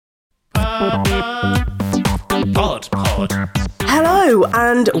Hello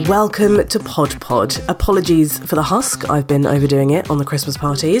and welcome to Pod. Apologies for the husk, I've been overdoing it on the Christmas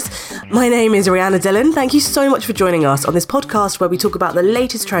parties. My name is Rihanna Dillon. Thank you so much for joining us on this podcast where we talk about the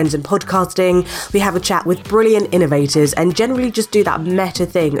latest trends in podcasting. We have a chat with brilliant innovators and generally just do that meta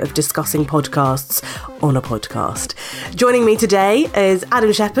thing of discussing podcasts on a podcast. Joining me today is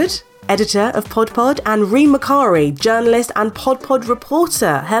Adam Shepherd, editor of Pod, and Reem Macari, journalist and Pod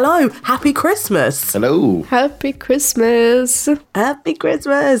reporter. Hello, happy Christmas. Hello. Happy Christmas. Happy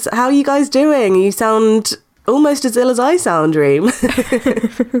Christmas. How are you guys doing? You sound almost as ill as I sound, Reem.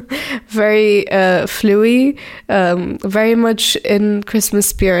 Very fluey, very much in Christmas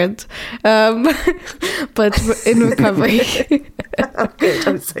spirit, but in recovery. Good,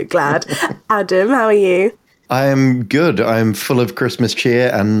 I'm so glad. Adam, how are you? I am good. I'm full of Christmas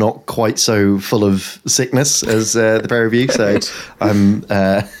cheer and not quite so full of sickness as the pair of you. So I'm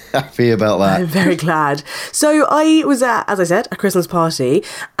happy about that. I'm very glad. So I was at, as I said, a Christmas party,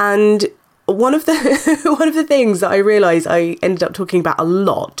 and one of the things that I realised I ended up talking about a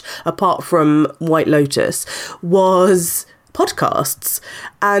lot, apart from White Lotus, was podcasts.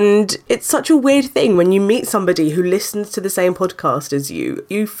 And it's such a weird thing when you meet somebody who listens to the same podcast as you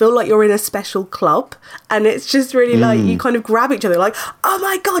feel like you're in a special club, and it's just really like you kind of grab each other like, oh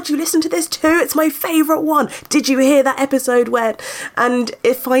my god, you listen to this too, it's my favourite one, did you hear that episode when? And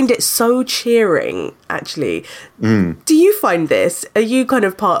I find it so cheering, actually. Do you find this? Are you kind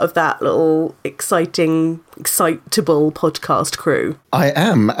of part of that little excitable podcast crew? I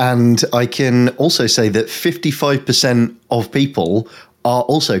am, and I can also say that 55% of people are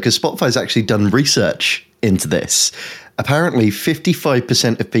also, because Spotify's actually done research into this. Apparently,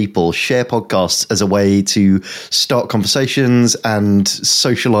 55% of people share podcasts as a way to start conversations and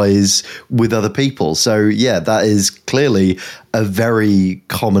socialize with other people. So, yeah, that is clearly a very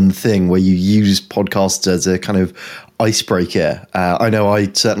common thing where you use podcasts as a kind of icebreaker. I know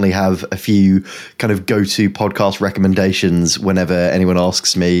I certainly have a few kind of go-to podcast recommendations whenever anyone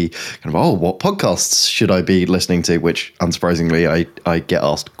asks me kind of, oh, what podcasts should I be listening to? Which, unsurprisingly, I get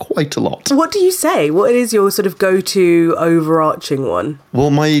asked quite a lot. What do you say? What is your sort of go-to overarching one?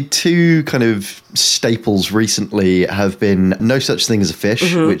 Well, my two kind of staples recently have been No Such Thing as a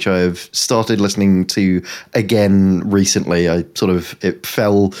Fish, which I've started listening to again recently. It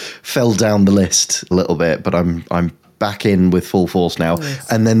fell down the list a little bit, but I'm back in with full force now.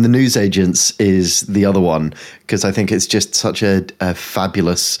 Nice. And then The Newsagents is the other one, because I think it's just such a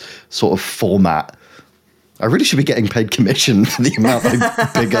fabulous sort of format. I really should be getting paid commission for the amount I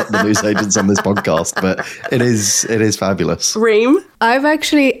pick up The Newsagents on this podcast, but it is fabulous. Reem?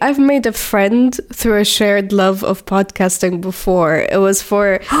 I've made a friend through a shared love of podcasting before. It was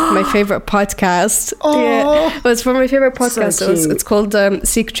for my favorite podcast. Yeah, it was for my favorite podcast. So it's called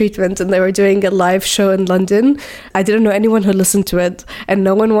Seek Treatment, and they were doing a live show in London. I didn't know anyone who listened to it, and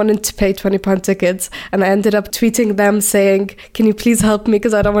no one wanted to pay £20 tickets. And I ended up tweeting them saying, "Can you please help me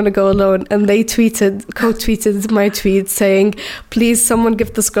because I don't want to go alone?" And they co-tweeted my tweet saying, "Please, someone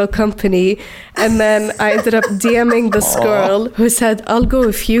give this girl company." And then I ended up DMing this girl who said, "I'll go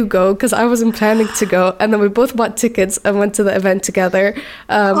if you go," because I wasn't planning to go. And then we both bought tickets and went to the event together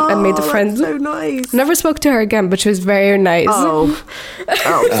and made a friend. That's so nice. Never spoke to her again, but she was very nice. Okay.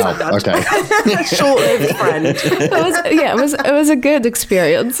 Short-lived friend. It was a good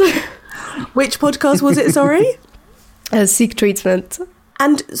experience. Which podcast was it, sorry? Seek Treatment.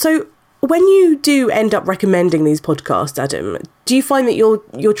 And so when you do end up recommending these podcasts, Adam, do you find that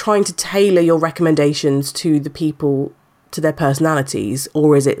you're trying to tailor your recommendations to the people, to their personalities,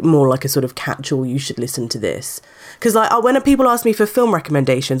 or is it more like a sort of catch-all, you should listen to this? Because like when people ask me for film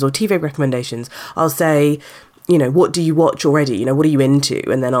recommendations or TV recommendations, I'll say, what do you watch already? What are you into?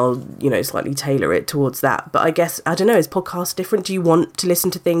 And then I'll, slightly tailor it towards that. But I guess, I don't know, is podcast different? Do you want to listen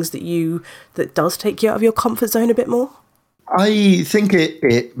to things that does take you out of your comfort zone a bit more? I think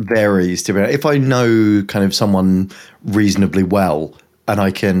it varies. If I know kind of someone reasonably well and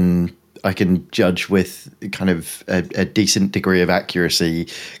I can judge with kind of a decent degree of accuracy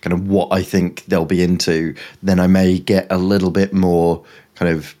kind of what I think they'll be into, then I may get a little bit more kind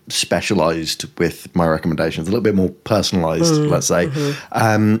of specialized with my recommendations, a little bit more personalized, let's say.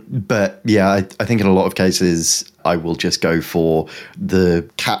 But yeah, I think in a lot of cases, I will just go for the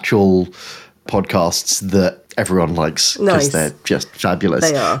catch-all podcasts that everyone likes because they're just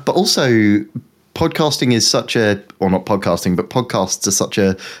fabulous. They are. But also, podcasting is podcasts are such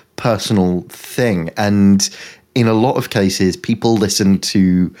a personal thing. And in a lot of cases, people listen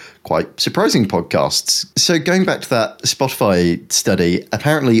to quite surprising podcasts. So going back to that Spotify study,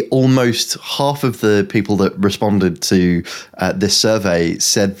 apparently almost half of the people that responded to this survey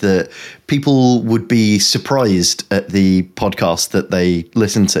said that people would be surprised at the podcast that they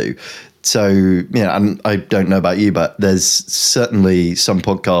listen to. So, and I don't know about you, but there's certainly some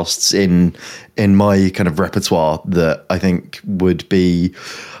podcasts in my kind of repertoire that I think would be,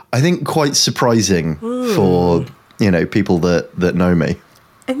 quite surprising for, people that know me.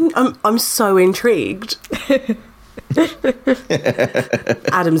 I'm so intrigued.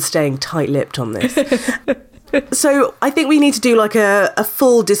 Adam's staying tight-lipped on this. So I think we need to do like a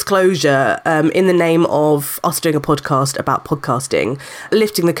full disclosure in the name of us doing a podcast about podcasting,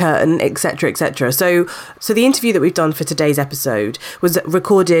 lifting the curtain, etc., etc. So the interview that we've done for today's episode was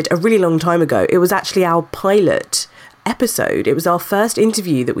recorded a really long time ago. It was actually our pilot episode. It was our first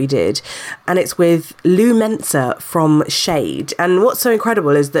interview that we did, and it's with Lou Mensa from Shade. And what's so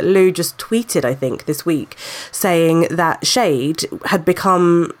incredible is that Lou just tweeted, I think, this week, saying that Shade had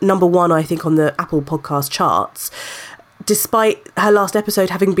become number one, I think, on the Apple podcast charts, despite her last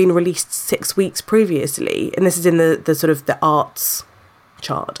episode having been released 6 weeks previously. And this is in the sort of the arts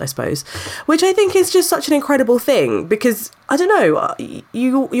chart, I suppose, which I think is just such an incredible thing, because I don't know,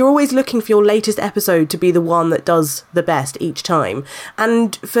 you're always looking for your latest episode to be the one that does the best each time,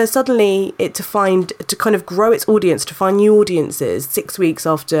 and for suddenly it to kind of grow its audience, to find new audiences 6 weeks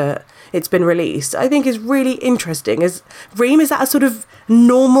after it's been released, I think is really interesting. Reem, is that a sort of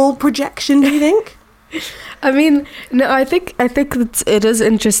normal projection, do you think? I mean, no, I think it is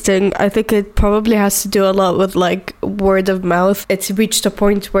interesting. I think it probably has to do a lot with like word of mouth. It's reached a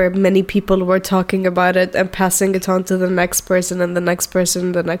point where many people were talking about it and passing it on to the next person and the next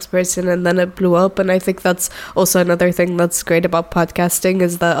person, the next person, and then it blew up. And I think that's also another thing that's great about podcasting,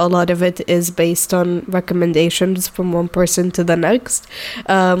 is that a lot of it is based on recommendations from one person to the next.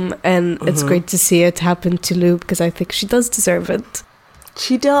 And it's great to see it happen to Lou, because I think she does deserve it.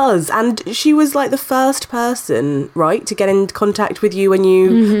 She does, and she was like the first person, right, to get in contact with you when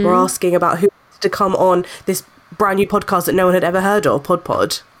you were asking about who to come on this brand new podcast that no one had ever heard of,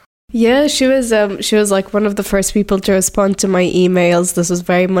 Pod. Yeah, she was like one of the first people to respond to my emails. This was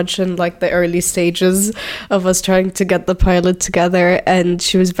very much in like the early stages of us trying to get the pilot together, and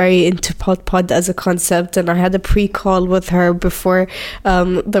she was very into Pod as a concept. And I had a pre-call with her before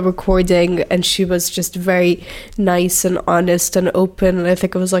the recording, and she was just very nice and honest and open. And I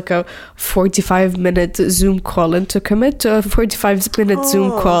think it was like a 45-minute Zoom call, and to commit to a 45-minute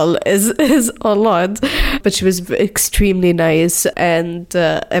Zoom call is a lot. But she was extremely nice and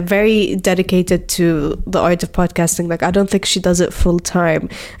very dedicated to the art of podcasting. Like, I don't think she does it full time,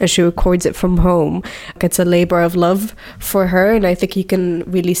 and she records it from home. It's a labor of love for her, and I think you can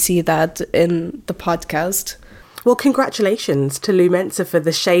really see that in the podcast. Well, congratulations to Lou Mensa for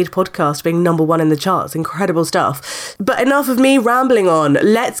the Shade podcast being number one in the charts. Incredible stuff. But enough of me rambling on.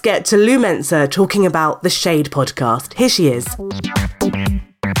 Let's get to Lou Mensa talking about the Shade podcast. Here she is.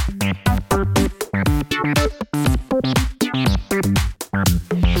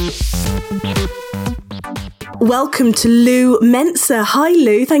 Welcome to Lou Mensa. Hi,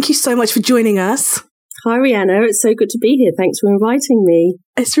 Lou. Thank you so much for joining us. Hi, Rihanna. It's so good to be here. Thanks for inviting me.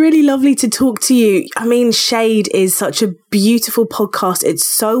 It's really lovely to talk to you. I mean, Shade is such a beautiful podcast. It's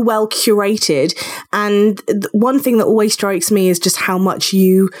so well curated. And one thing that always strikes me is just how much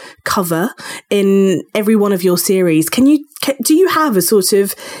you cover in every one of your series. Do you have a sort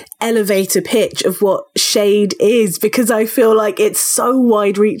of elevator pitch of what Shade is? Because I feel like it's so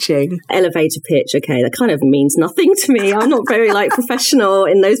wide reaching. Elevator pitch. Okay. That kind of means nothing to me. I'm not very professional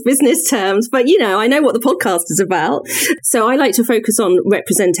in those business terms, but I know what the podcast is about. So I like to focus on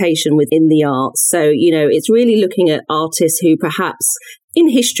representation within the arts. So, it's really looking at artists who perhaps in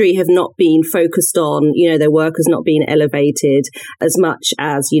history have not been focused on, their work has not been elevated as much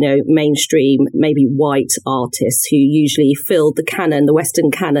as, mainstream, maybe white artists who usually filled the canon, the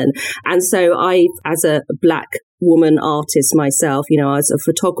Western canon. And so I, as a Black woman artist myself, I was a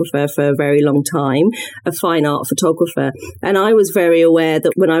photographer for a very long time, a fine art photographer. And I was very aware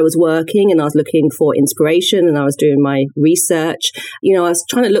that when I was working and I was looking for inspiration and I was doing my research, I was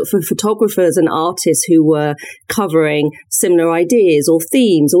trying to look for photographers and artists who were covering similar ideas or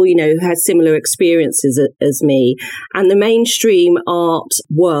themes or, who had similar experiences as me. And the mainstream art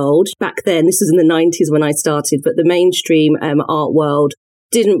world back then, this was in the 90s when I started, but the mainstream art world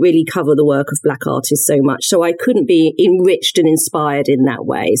didn't really cover the work of Black artists so much. So I couldn't be enriched and inspired in that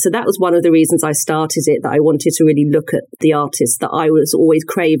way. So that was one of the reasons I started it, that I wanted to really look at the artists that I was always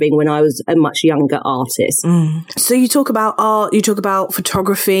craving when I was a much younger artist. So you talk about art, you talk about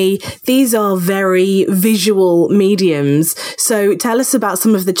photography. These are very visual mediums. So tell us about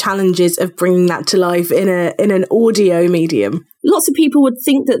some of the challenges of bringing that to life in an audio medium. Lots of people would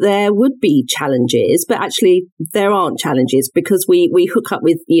think that there would be challenges, but actually there aren't challenges, because we hook up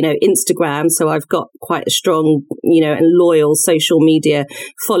with, Instagram. So I've got quite a strong, and loyal social media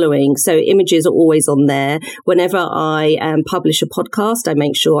following. So images are always on there. Whenever I publish a podcast, I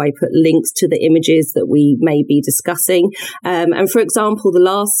make sure I put links to the images that we may be discussing. And for example, the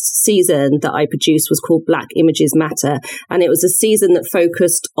last season that I produced was called Black Images Matter. And it was a season that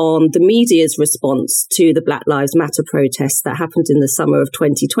focused on the media's response to the Black Lives Matter protests that happened in the summer of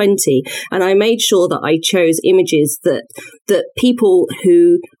 2020. And I made sure that I chose images that people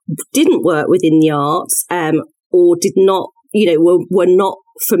who didn't work within the arts or did not, were not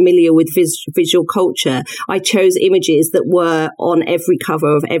familiar with visual culture. I chose images that were on every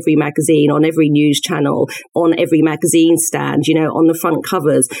cover of every magazine, on every news channel, on every magazine stand, on the front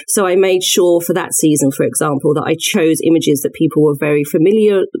covers. So I made sure for that season, for example, that I chose images that people were very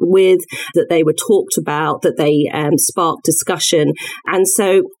familiar with, that they were talked about, that they sparked discussion. And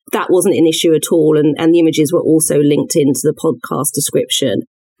so that wasn't an issue at all. And the images were also linked into the podcast description.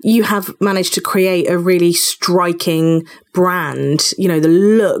 You have managed to create a really striking brand. The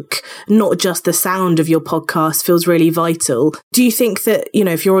look, not just the sound of your podcast, feels really vital. Do you think that,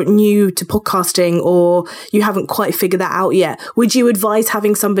 if you're new to podcasting or you haven't quite figured that out yet, would you advise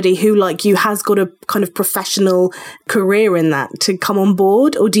having somebody who, like you, has got a kind of professional career in that to come on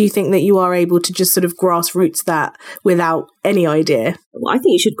board? Or do you think that you are able to just sort of grassroots that without any idea? Well, I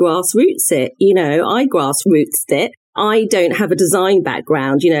think you should grassroots it. I grassrootsed it. I don't have a design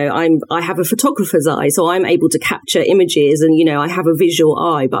background. I have a photographer's eye, so I'm able to capture images and, I have a visual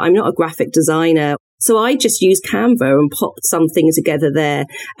eye, but I'm not a graphic designer. So I just used Canva and popped something together there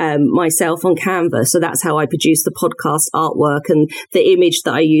myself on Canva. So that's how I produced the podcast artwork. And the image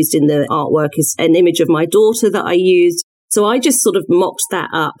that I used in the artwork is an image of my daughter that I used. So I just sort of mocked that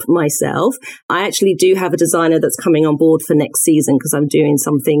up myself. I actually do have a designer that's coming on board for next season, because I'm doing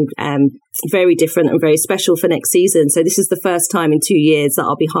something very different and very special for next season. So this is the first time in 2 years that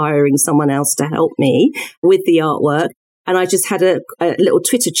I'll be hiring someone else to help me with the artwork. And I just had a little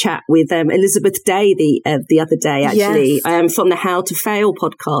Twitter chat with Elizabeth Day the other day, actually, yes. From the How to Fail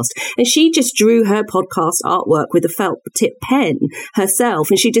podcast. And she just drew her podcast artwork with a felt tip pen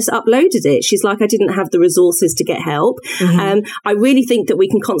herself, and she just uploaded it. She's like, I didn't have the resources to get help. Mm-hmm. I really think that we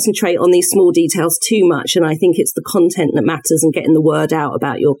can concentrate on these small details too much. And I think it's the content that matters and getting the word out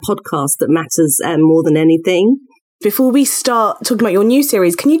about your podcast that matters more than anything. Before we start talking about your new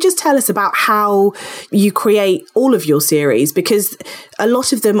series, can you just tell us about how you create all of your series? Because a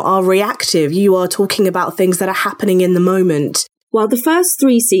lot of them are reactive. You are talking about things that are happening in the moment. Well, the first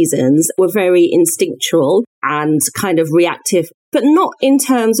 3 seasons were very instinctual and kind of reactive, but not in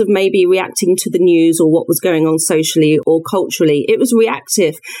terms of maybe reacting to the news or what was going on socially or culturally. It was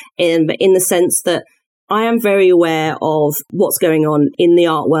reactive in the sense that I am very aware of what's going on in the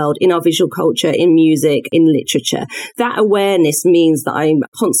art world, in our visual culture, in music, in literature. That awareness means that I'm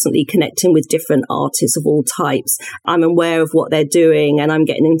constantly connecting with different artists of all types. I'm aware of what they're doing and I'm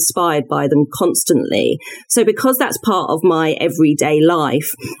getting inspired by them constantly. So because that's part of my everyday life,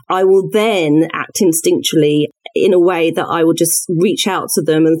 I will then act instinctually in a way that I will just reach out to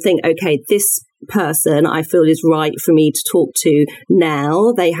them and think, okay, this person I feel is right for me to talk to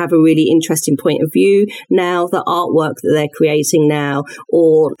now. They have a really interesting point of view now. The artwork that they're creating now,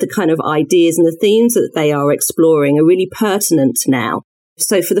 or the kind of ideas and the themes that they are exploring, are really pertinent now.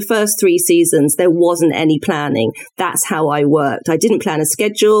 So for the first 3 seasons, there wasn't any planning. That's how I worked. I didn't plan a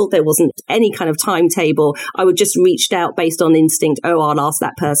schedule. There wasn't any kind of timetable. I would just reach out based on instinct. Oh, I'll ask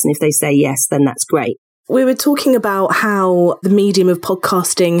that person. If they say yes, then that's great. We were talking about how the medium of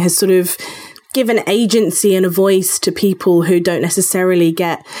podcasting has sort of given agency and a voice to people who don't necessarily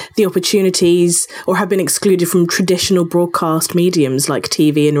get the opportunities or have been excluded from traditional broadcast mediums like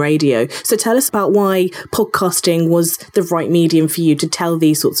TV and radio. So tell us about why podcasting was the right medium for you to tell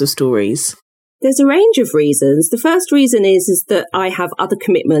these sorts of stories. There's a range of reasons. The first reason is that I have other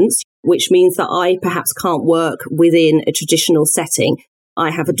commitments, which means that I perhaps can't work within a traditional setting.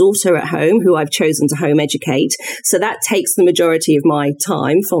 I have a daughter at home who I've chosen to home educate. So that takes the majority of my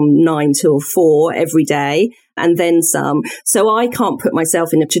time from 9 till 4 every day and then some. So I can't put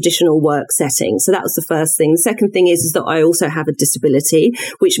myself in a traditional work setting. So that was the first thing. The second thing is that I also have a disability,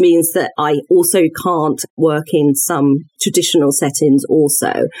 which means that I also can't work in some traditional settings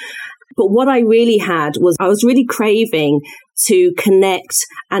also. But what I really had was I was really craving to connect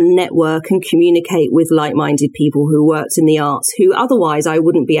and network and communicate with like-minded people who worked in the arts, who otherwise I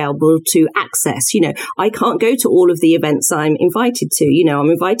wouldn't be able to access. I can't go to all of the events I'm invited to. I'm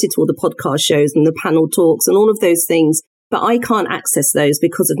invited to all the podcast shows and the panel talks and all of those things. But I can't access those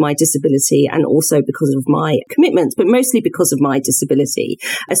because of my disability and also because of my commitments, but mostly because of my disability,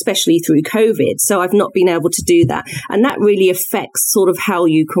 especially through COVID. So I've not been able to do that. And that really affects sort of how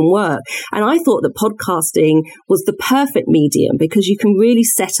you can work. And I thought that podcasting was the perfect medium because you can really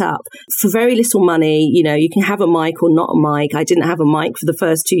set up for very little money. You can have a mic or not a mic. I didn't have a mic for the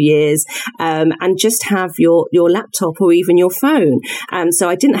first 2 years, and just have your laptop or even your phone. So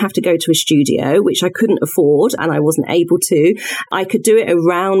I didn't have to go to a studio, which I couldn't afford and I wasn't able to. I could do it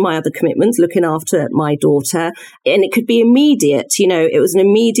around my other commitments, looking after my daughter, and it could be immediate. It was an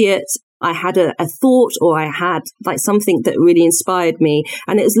immediate, I had a thought or I had like something that really inspired me.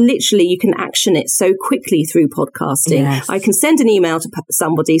 And it was literally, you can action it so quickly through podcasting. Yes. I can send an email to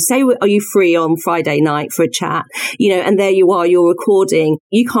somebody, say, are you free on Friday night for a chat? And there you are, you're recording.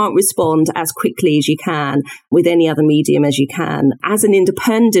 You can't respond as quickly as you can with any other medium as you can as an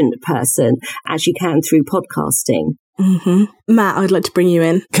independent person, as you can through podcasting. Mm-hmm. Matt, I'd like to bring you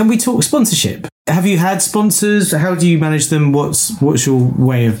in. Can we talk sponsorship? Have you had sponsors? How do you manage them? What's your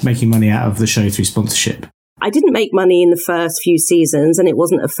way of making money out of the show through sponsorship? I didn't make money in the first few seasons and it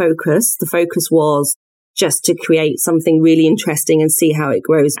wasn't a focus. The focus was just to create something really interesting and see how it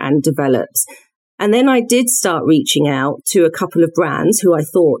grows and develops. And then I did start reaching out to a couple of brands who I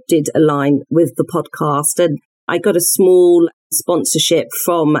thought did align with the podcast. And I got a small sponsorship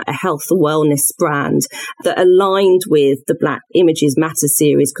from a health and wellness brand that aligned with the Black Images Matter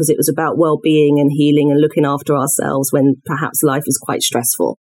series because it was about well-being and healing and looking after ourselves when perhaps life is quite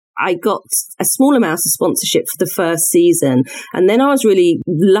stressful. I got a small amount of sponsorship for the first season, and then I was really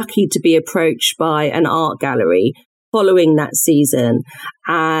lucky to be approached by an art gallery following that season,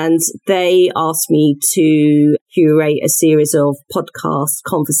 and they asked me to curate a series of podcast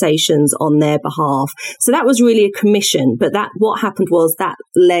conversations on their behalf. So that was really a commission, but what happened was that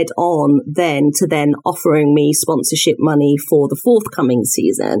led on then to offering me sponsorship money for the forthcoming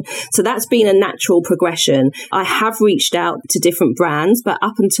season. So that's been a natural progression. I have reached out to different brands, but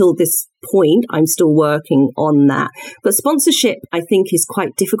up until this point, I'm still working on that. But sponsorship, I think, is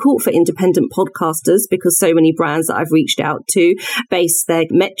quite difficult for independent podcasters because so many brands that I've reached out to base their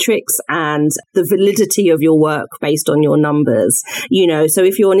metrics and the validity of your work based on your numbers. So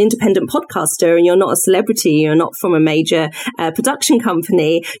if you're an independent podcaster and you're not a celebrity, you're not from a major production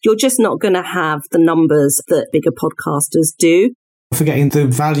company, you're just not going to have the numbers that bigger podcasters do. Forgetting the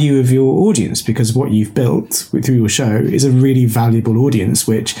value of your audience, because what you've built through your show is a really valuable audience,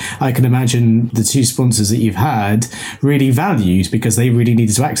 which I can imagine the two sponsors that you've had really values because they really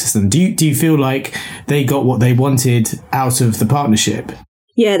needed to access them. Do you feel like they got what they wanted out of the partnership?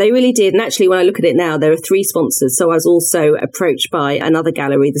 Yeah, they really did. And actually, when I look at it now, there are 3 sponsors. So I was also approached by another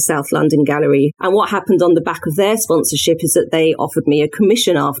gallery, the South London Gallery. And what happened on the back of their sponsorship is that they offered me a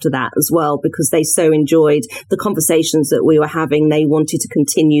commission after that as well, because they so enjoyed the conversations that we were having. They wanted to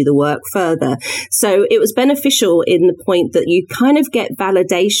continue the work further. So it was beneficial in the point that you kind of get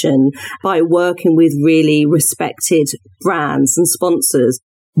validation by working with really respected brands and sponsors.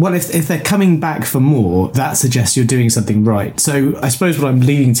 Well, if they're coming back for more, that suggests you're doing something right. So I suppose what I'm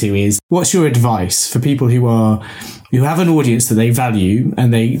leading to is, what's your advice for people who have an audience that they value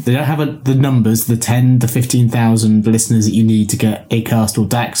and they don't have the numbers, the 10, the 15,000 listeners that you need to get Acast or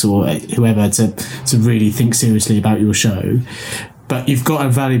Dax or whoever to really think seriously about your show, but you've got a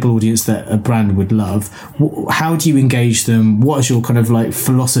valuable audience that a brand would love. How do you engage them? What is your kind of like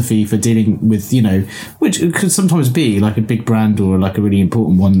philosophy for dealing with, which could sometimes be like a big brand or like a really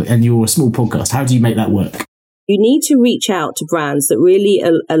important one, and you're a small podcast? How do you make that work? You need to reach out to brands that really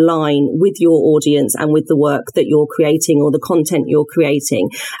align with your audience and with the work that you're creating or the content you're creating.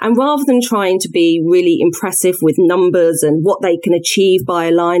 And rather than trying to be really impressive with numbers and what they can achieve by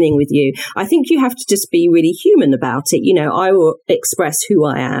aligning with you, I think you have to just be really human about it. I will express who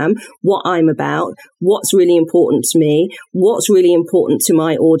I am, what I'm about, what's really important to me, what's really important to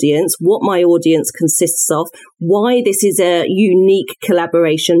my audience, what my audience consists of, why this is a unique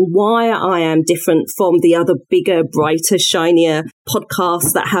collaboration, why I am different from the other big bigger, brighter, shinier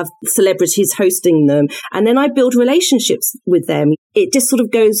podcasts that have celebrities hosting them. And then I build relationships with them. It just sort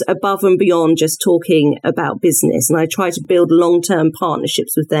of goes above and beyond just talking about business. And I try to build long-term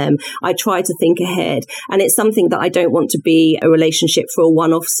partnerships with them. I try to think ahead. And it's something that I don't want to be a relationship for a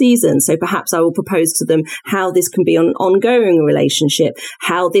one-off season. So perhaps I will propose to them how this can be an ongoing relationship,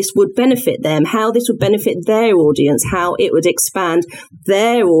 how this would benefit them, how this would benefit their audience, how it would expand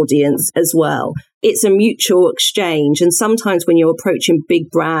their audience as well. It's a mutual exchange. And sometimes when you're approaching big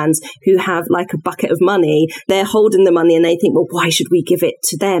brands who have like a bucket of money, they're holding the money and they think, well, why should we give it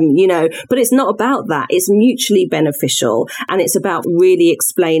to them? You know, but it's not about that. It's mutually beneficial. And it's about really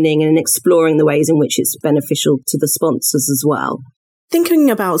explaining and exploring the ways in which it's beneficial to the sponsors as well.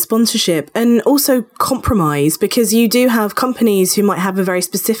 Thinking about sponsorship and also compromise, because you do have companies who might have a very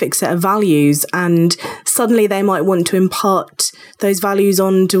specific set of values and suddenly they might want to impart those values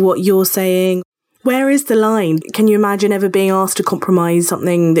onto what you're saying. Where is the line? Can you imagine ever being asked to compromise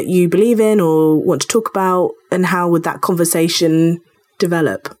something that you believe in or want to talk about? And how would that conversation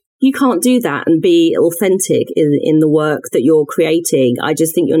develop? You can't do that and be authentic in the work that you're creating. I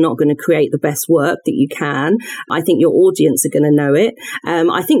just think you're not going to create the best work that you can. I think your audience are going to know it.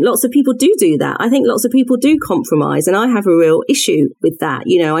 I think lots of people do that. I think lots of people do compromise, and I have a real issue with that.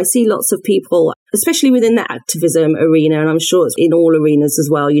 You know, I see lots of people, especially within the activism arena, and I'm sure it's in all arenas as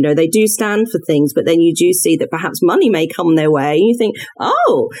well, you know, they do stand for things, but then you do see that perhaps money may come their way, and you think,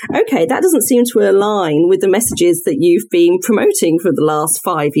 oh, okay, that doesn't seem to align with the messages that you've been promoting for the last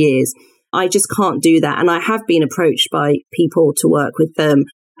 5 years. I just can't do that. And I have been approached by people to work with them.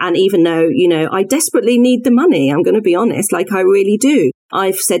 And even though, you know, I desperately need the money, I'm going to be honest, like I really do,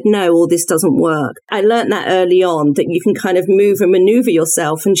 I've said, no, or this doesn't work. I learned that early on, that you can kind of move and maneuver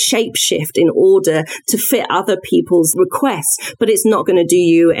yourself and shape shift in order to fit other people's requests, but it's not going to do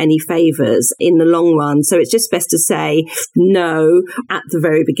you any favors in the long run. So it's just best to say no at the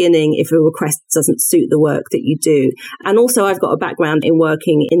very beginning if a request doesn't suit the work that you do. And also I've got a background in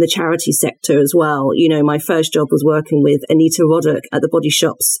working in the charity sector as well. You know, my first job was working with Anita Roddick at the Body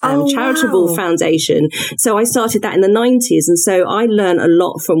Shops charitable foundation. So I started that in the 90s. And so I learned a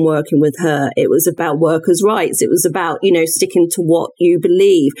lot from working with her. It was about workers' rights. It was about, you know, sticking to what you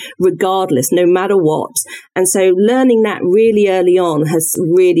believe, regardless, no matter what. And so learning that really early on has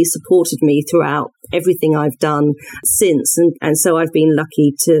really supported me throughout everything I've done since. And so I've been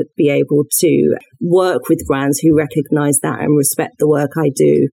lucky to be able to work with brands who recognize that and respect the work I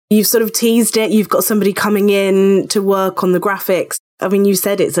do. You've sort of teased it. You've got somebody coming in to work on the graphics. I mean, you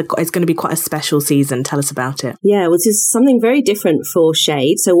said it's going to be quite a special season. Tell us about it. Yeah, well, this is something very different for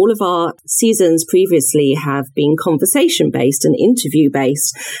Shade. So all of our seasons previously have been conversation-based and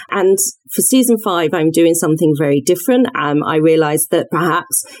interview-based. And for season 5, I'm doing something very different. I realized that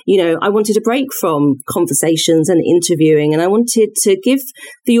perhaps, you know, I wanted a break from conversations and interviewing, and I wanted to give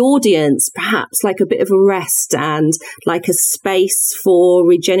the audience perhaps like a bit of a rest and like a space for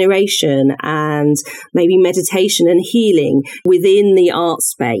regeneration and maybe meditation and healing within the art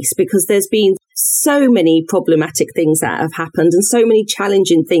space, because there's been so many problematic things that have happened and so many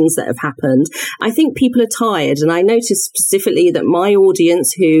challenging things that have happened. I think people are tired, and I noticed specifically that my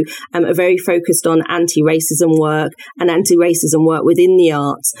audience, who are very focused on anti-racism work and anti-racism work within the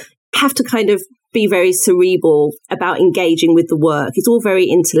arts, have to kind of be very cerebral about engaging with the work. It's all very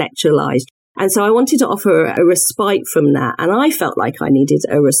intellectualized. And so I wanted to offer a respite from that. And I felt like I needed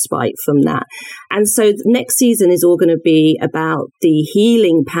a respite from that. And so the next season is all going to be about the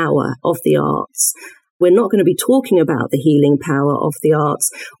healing power of the arts. We're not going to be talking about the healing power of the arts.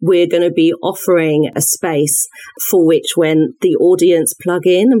 We're going to be offering a space for which when the audience plug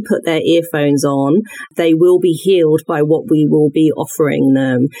in and put their earphones on, they will be healed by what we will be offering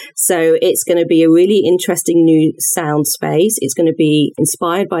them. So it's going to be a really interesting new sound space. It's going to be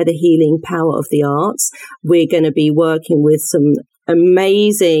inspired by the healing power of the arts. We're going to be working with some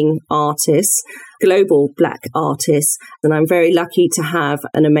amazing artists, global Black artists. And I'm very lucky to have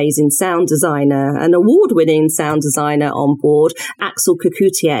an amazing sound designer, an award-winning sound designer on board, Axel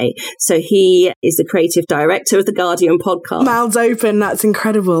Cocoutier. So he is the creative director of the Guardian podcast. Mouths open, that's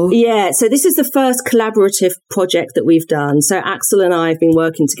incredible. Yeah, so this is the first collaborative project that we've done. So Axel and I have been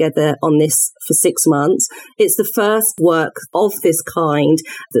working together on this for 6 months. It's the first work of this kind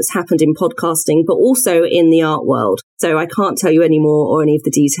that's happened in podcasting, but also in the art world. So I can't tell you any more or any of the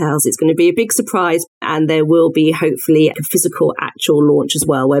details. It's going to be a big surprise, and there will be hopefully a physical actual launch as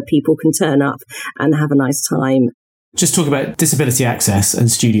well, where people can turn up and have a nice time. Just talk about disability access and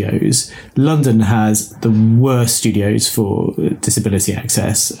studios. London has the worst studios for disability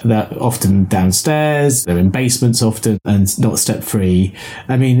access. They're often downstairs, they're in basements often, and not step-free.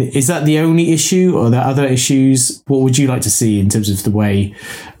 I mean, is that the only issue, or are there other issues? What would you like to see in terms of the way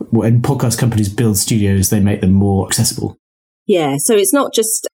when podcast companies build studios, they make them more accessible? Yeah, so it's not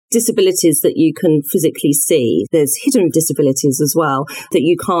just disabilities that you can physically see. There's hidden disabilities as well that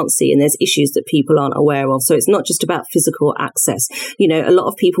you can't see, and there's issues that people aren't aware of. So it's not just about physical access. You know, a lot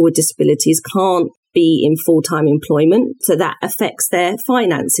of people with disabilities can't be in full-time employment, so that affects their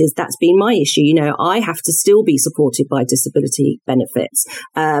finances. That's been my issue. You know, I have to still be supported by disability benefits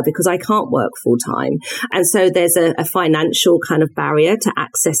because I can't work full-time. And so there's a financial kind of barrier to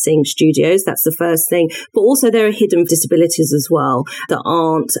accessing studios. That's the first thing. But also there are hidden disabilities as well that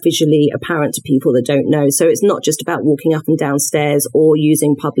aren't visually apparent to people that don't know. So it's not just about walking up and down stairs or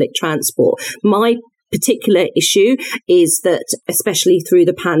using public transport. My particular issue is that, especially through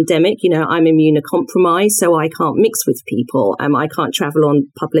the pandemic, you know, I'm immunocompromised, so I can't mix with people. I can't travel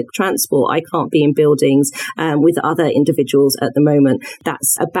on public transport. I can't be in buildings with other individuals at the moment.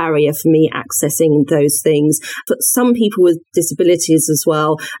 That's a barrier for me accessing those things. For some people with disabilities as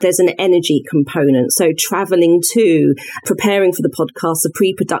well, there's an energy component. So traveling to, preparing for the podcast, the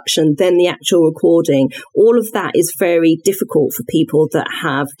pre-production, then the actual recording, all of that is very difficult for people that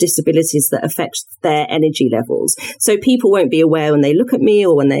have disabilities that affect their energy levels. So people won't be aware when they look at me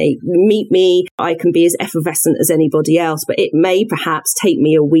or when they meet me. I can be as effervescent as anybody else, but it may perhaps take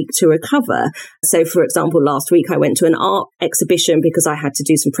me a week to recover. So for example, last week I went to an art exhibition because I had to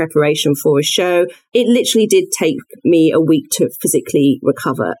do some preparation for a show. It literally did take me a week to physically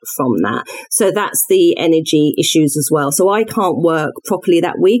recover from that. So that's the energy issues as well. So I can't work properly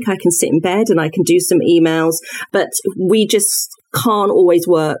that week. I can sit in bed and I can do some emails, but we just can't always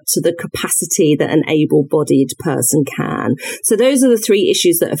work to the capacity that an able-bodied person can. So those are the three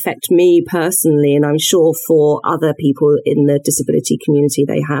issues that affect me personally, and I'm sure for other people in the disability community,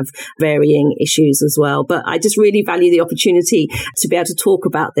 they have varying issues as well. But I just really value the opportunity to be able to talk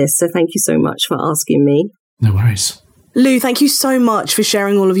about this. So thank you so much for asking me. No worries. Lou, thank you so much for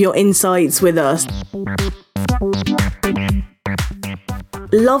sharing all of your insights with us.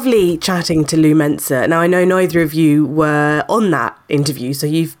 Lovely chatting to Lou Mensah. Now, I know neither of you were on that interview, so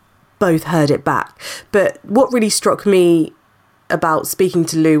you've both heard it back. But what really struck me about speaking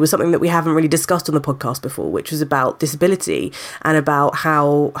to Lou was something that we haven't really discussed on the podcast before, which was about disability and about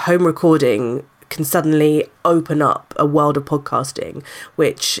how home recording can suddenly open up a world of podcasting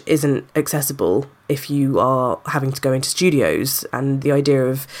which isn't accessible if you are having to go into studios, and the idea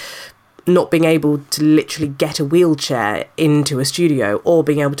of not being able to literally get a wheelchair into a studio or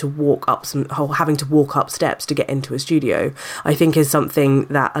being able to having to walk up steps to get into a studio, I think is something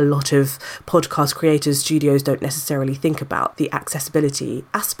that a lot of podcast creators, studios don't necessarily think about, the accessibility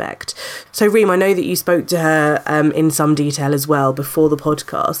aspect. So Reem, I know that you spoke to her in some detail as well before the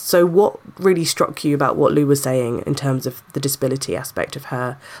podcast. So what really struck you about what Lou was saying in terms of the disability aspect of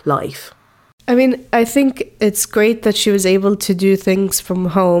her life? I mean, I think it's great that she was able to do things from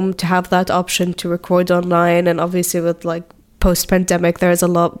home, to have that option to record online. And obviously with like post-pandemic, there's a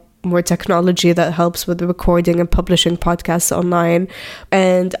lot more technology that helps with the recording and publishing podcasts online.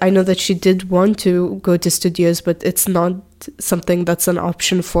 And I know that she did want to go to studios, but it's not something that's an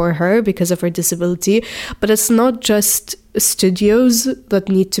option for her because of her disability. But it's not just studios that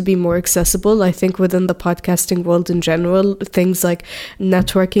need to be more accessible. I think within the podcasting world in general, things like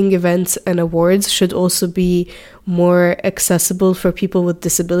networking events and awards should also be more accessible for people with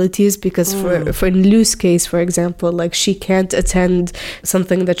disabilities, because for in Lou's case, for example, like she can't attend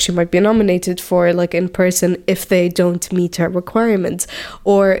something that she might be nominated for like in person if they don't meet her requirements.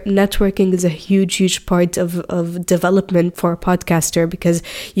 Or networking is a huge part of development for a podcaster, because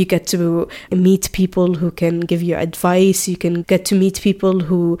you get to meet people who can give you advice, you can get to meet people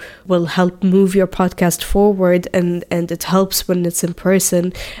who will help move your podcast forward, and it helps when it's in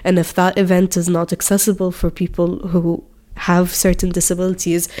person. And if that event is not accessible for people who have certain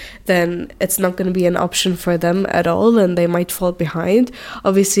disabilities, then it's not going to be an option for them at all, and they might fall behind.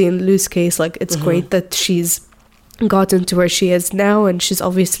 Obviously in Lou's case, like it's great that she's gotten to where she is now, and she's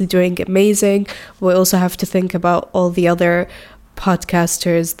obviously doing amazing. We also have to think about all the other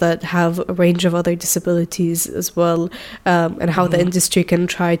podcasters that have a range of other disabilities as well, and how the industry can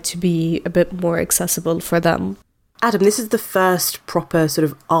try to be a bit more accessible for them. Adam, this is the first proper sort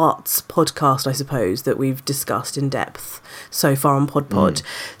of arts podcast, I suppose, that we've discussed in depth so far on PodPod.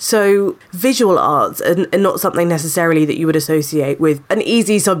 So visual arts are not something necessarily that you would associate with an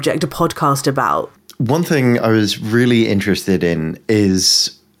easy subject to podcast about. One thing I was really interested in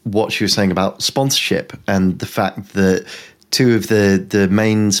is what she was saying about sponsorship and the fact that two of the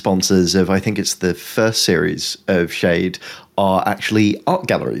main sponsors of, I think it's the first series of Shade, are actually art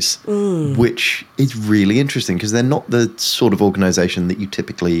galleries, which is really interesting because they're not the sort of organisation that you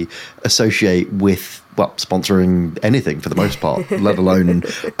typically associate with, well, sponsoring anything for the most part, let alone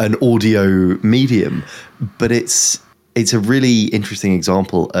an audio medium. But it's a really interesting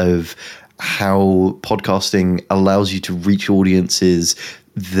example of how podcasting allows you to reach audiences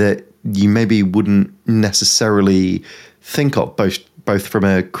that you maybe wouldn't necessarily think of, both from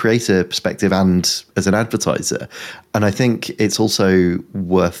a creator perspective and as an advertiser. And I think it's also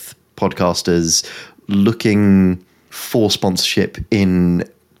worth podcasters looking for sponsorship in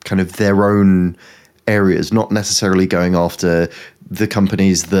kind of their own areas, not necessarily going after the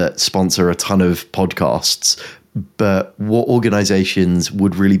companies that sponsor a ton of podcasts, but what organizations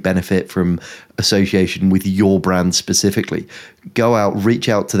would really benefit from association with your brand specifically. Go out, reach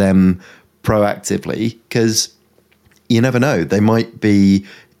out to them proactively, because you never know, they might be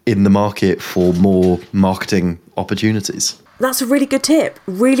in the market for more marketing opportunities. That's a really good tip.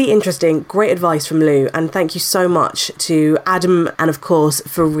 Really interesting. Great advice from Lou. And thank you so much to Adam and, of course,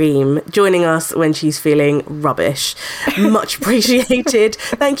 Fareem joining us when she's feeling rubbish. Much appreciated.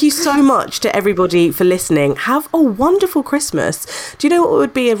 Thank you so much to everybody for listening. Have a wonderful Christmas. Do you know what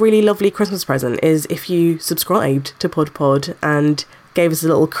would be a really lovely Christmas present is if you subscribed to PodPod and gave us a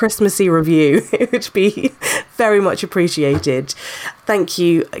little Christmassy review. It would be very much appreciated. Thank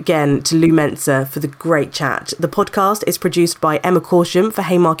you again to Lou Mensa for the great chat. The podcast is produced by Emma Corsham for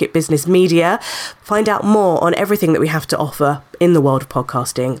Haymarket Business Media. Find out more on everything that we have to offer in the world of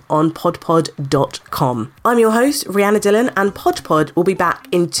podcasting on podpod.com. I'm your host, Rhianna Dillon, and PodPod will be back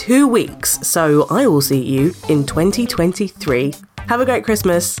in 2 weeks, so I will see you in 2023. Have a great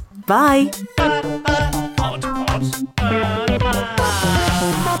Christmas. Bye.